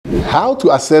How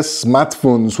to access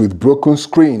smartphones with broken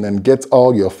screen and get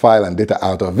all your file and data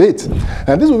out of it.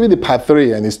 And this will be the part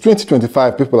 3, and it's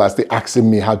 2025. People are still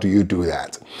asking me, how do you do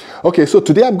that? Okay, so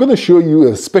today I'm going to show you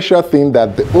a special thing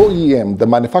that the OEM, the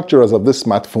manufacturers of this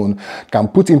smartphone, can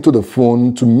put into the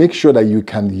phone to make sure that you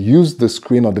can use the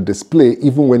screen or the display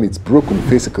even when it's broken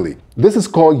physically. This is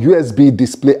called USB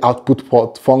display output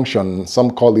port function.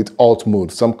 Some call it alt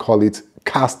mode, some call it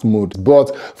cast mode.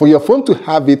 But for your phone to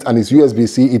have it and it's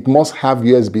USB-C, it must have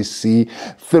USB-C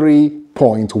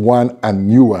 3.1 and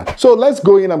newer. So let's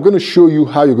go in. I'm going to show you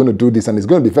how you're going to do this, and it's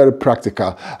going to be very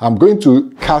practical. I'm going to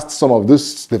cast some of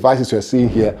these devices you're seeing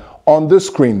here on the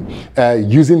screen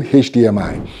using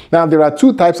HDMI. Now, there are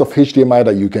two types of HDMI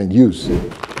that you can use.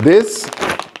 This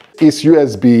is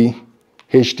USB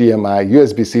HDMI,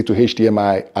 USB-C to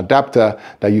HDMI adapter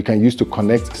that you can use to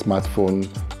connect smartphone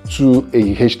to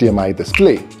a HDMI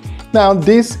display. Now,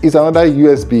 this is another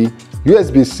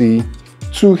USB-C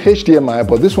to HDMI,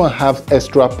 but this one has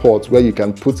extra ports where you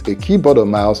can put a keyboard or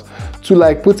mouse to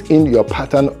like put in your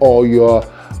pattern or your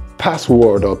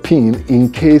password or PIN in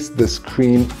case the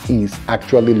screen is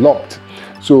actually locked.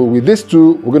 So with these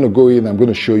two, we're going to go in. I'm going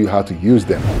to show you how to use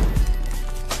them.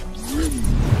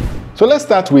 So let's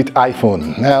start with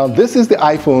iPhone. Now, this is the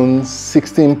iPhone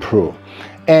 16 Pro,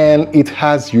 and it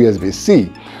has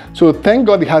USB-C. So thank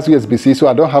God it has USB-C, so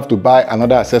I don't have to buy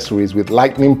another accessories with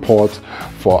Lightning port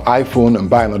for iPhone and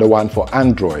buy another one for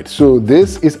Android. So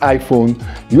this is iPhone.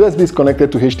 USB is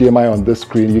connected to HDMI on this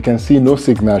screen. You can see no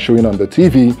signal showing on the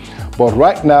TV, but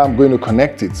right now I'm going to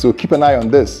connect it. So keep an eye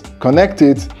on this. Connect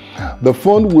it. The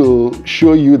phone will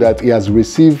show you that it has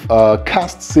received a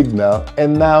cast signal,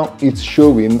 and now it's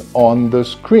showing on the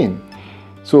screen.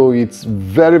 So it's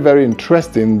very, very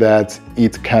interesting that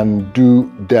it can do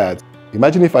that.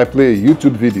 Imagine if I play a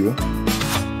YouTube video,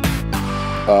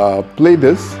 play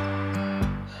this,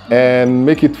 and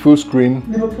make it full screen.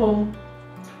 Liverpool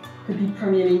could be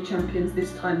Premier League champions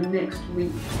this time next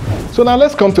week. So now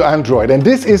let's come to Android, and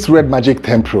this is Red Magic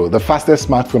 10 Pro, the fastest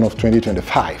smartphone of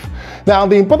 2025. Now,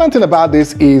 the important thing about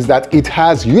this is that it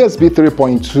has USB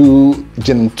 3.2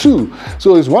 Gen 2.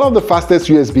 So it's one of the fastest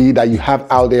USB that you have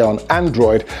out there on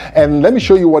Android. And let me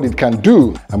show you what it can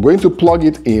do. I'm going to plug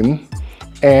it in.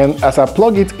 And as I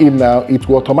plug it in now, it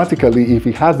will automatically, if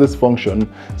it has this function,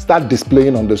 start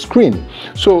displaying on the screen.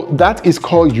 So that is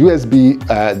called USB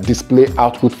display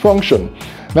output function.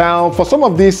 Now, for some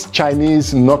of these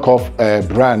Chinese knockoff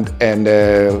brand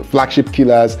and flagship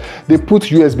killers, they put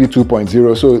USB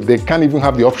 2.0, so they can't even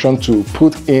have the option to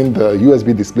put in the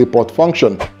USB display port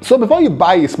function. So before you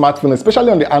buy a smartphone,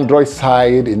 especially on the Android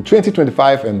side in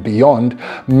 2025 and beyond,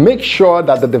 make sure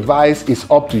that the device is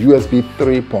up to USB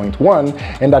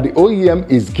 3.1 and that the OEM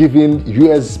is giving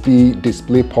USB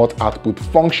display port output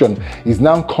function. Is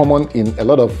now common in a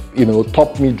lot of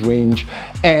top mid-range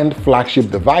and flagship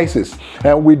devices.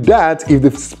 And with that, if the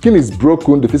screen is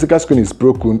broken, the physical screen is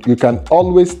broken, you can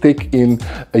always take in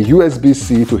a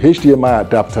USB-C to HDMI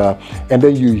adapter, and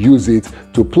then you use it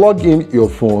to plug in your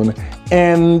phone,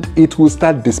 and it will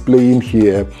start displaying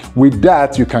here. With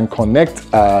that, you can connect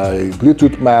a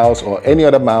Bluetooth mouse or any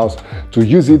other mouse to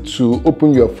use it to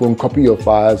open your phone, copy your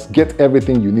files, get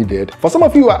everything you needed. For some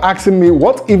of you who are asking me,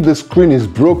 what if the screen is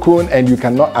broken and you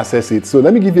cannot access it? So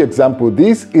let me give you an example.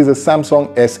 This is a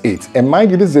Samsung S8, and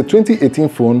mind you, this is a 2018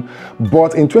 phone,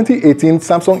 but in 2018,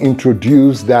 Samsung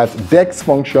introduced that DeX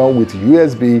function with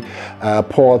USB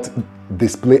port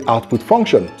display output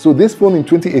function. So this phone in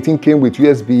 2018 came with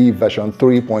USB version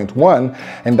 3.1,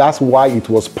 and that's why it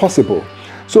was possible.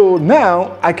 So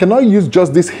now I cannot use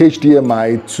just this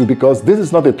HDMI because this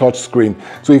is not a touch screen.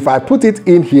 So if I put it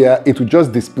in here, it will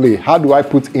just display. How do I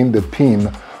put in the PIN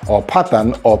or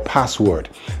pattern or password?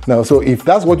 Now, so if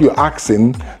that's what you're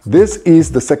asking, this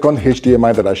is the second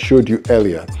HDMI that I showed you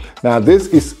earlier. Now, this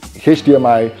is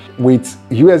HDMI with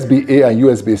USB-A and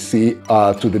USB-C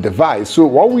to the device. So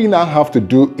what we now have to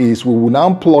do is we will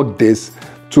now plug this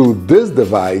to this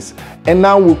device, and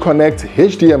now we'll connect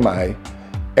HDMI,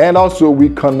 and also we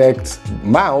connect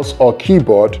mouse or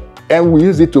keyboard, and we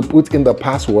use it to put in the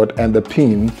password and the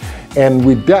PIN. And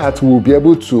with that, we'll be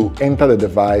able to enter the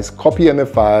device, copy any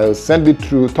files, send it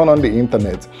through, turn on the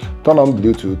internet, turn on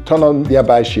Bluetooth, turn on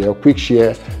nearby share, quick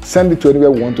share, send it to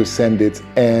anywhere we want to send it,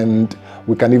 and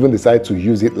we can even decide to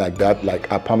use it like that, like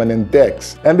a permanent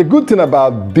DeX. And the good thing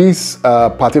about this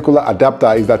particular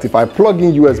adapter is that if I plug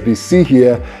in USB-C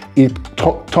here, it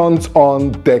turns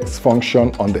on DeX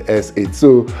function on the S8.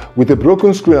 So with a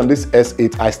broken screen on this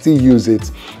S8, I still use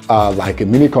it like a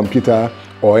mini computer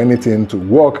or anything to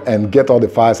work and get all the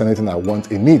files and anything I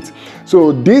want in it.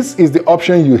 So this is the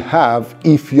option you have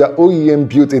if your OEM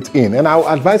built it in. And I'll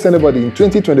advise anybody in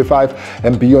 2025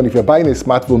 and beyond, if you're buying a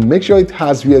smartphone, make sure it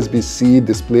has USB-C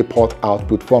DisplayPort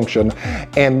output function,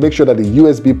 and make sure that the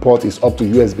USB port is up to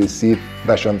USB-C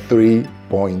version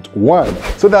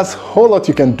 3.1. So that's a whole lot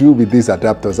you can do with these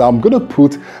adapters. I'm going to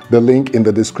put the link in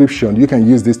the description. You can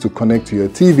use this to connect to your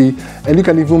TV, and you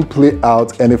can even play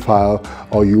out any file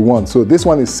or you want. So this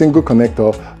one is single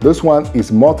connector. This one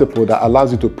is multiple, that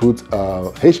allows you to put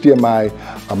HDMI,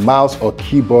 a mouse or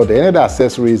keyboard, any other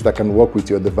accessories that can work with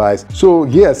your device. So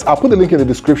yes, I'll put the link in the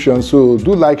description. So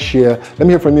do like, share. Let me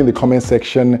hear from you in the comment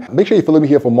section. Make sure you follow me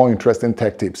here for more interesting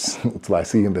tech tips. Until I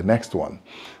see you in the next one.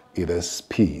 It is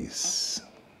peace.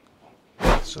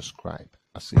 Subscribe.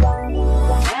 I'll see you.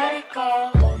 Let it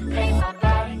go, make my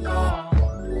body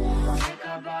go, make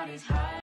our bodies high.